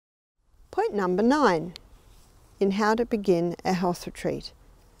Point number 9 in how to begin a health retreat: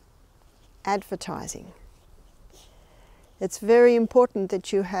 advertising. It's very important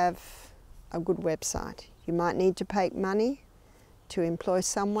that you have a good website. You might need to pay money to employ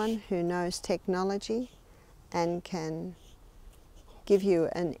someone who knows technology and can give you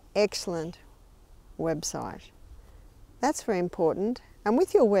an excellent website. That's very important. And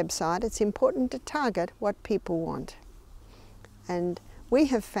with your website, it's important to target what people want. And we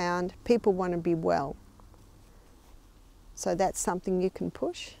have found people want to be well. So that's something you can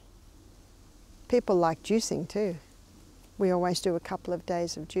push. People like juicing too. We always do a couple of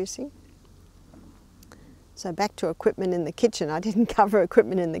days of juicing. So back to equipment in the kitchen. I didn't cover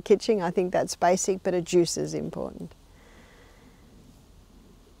equipment in the kitchen. I think that's basic, but a juice is important.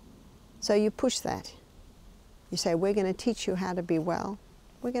 So you push that. You say, we're going to teach you how to be well.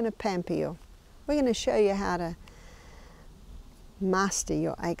 We're going to pamper you. We're going to show you how to master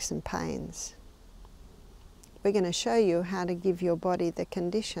your aches and pains. We're going to show you how to give your body the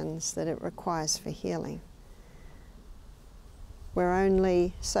conditions that it requires for healing. We're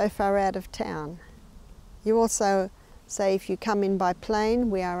only so far out of town. You also say if you come in by plane,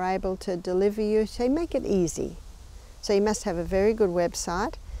 we are able to deliver you. So make it easy. So you must have a very good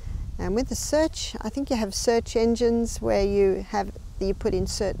website. And with the search, I think you have search engines where you put in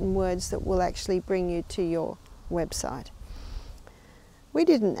certain words that will actually bring you to your website. We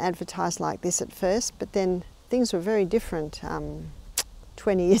didn't advertise like this at first, but then things were very different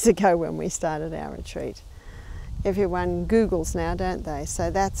 20 years ago when we started our retreat. Everyone Googles now, don't they? So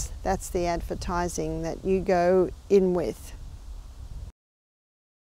that's the advertising that you go in with.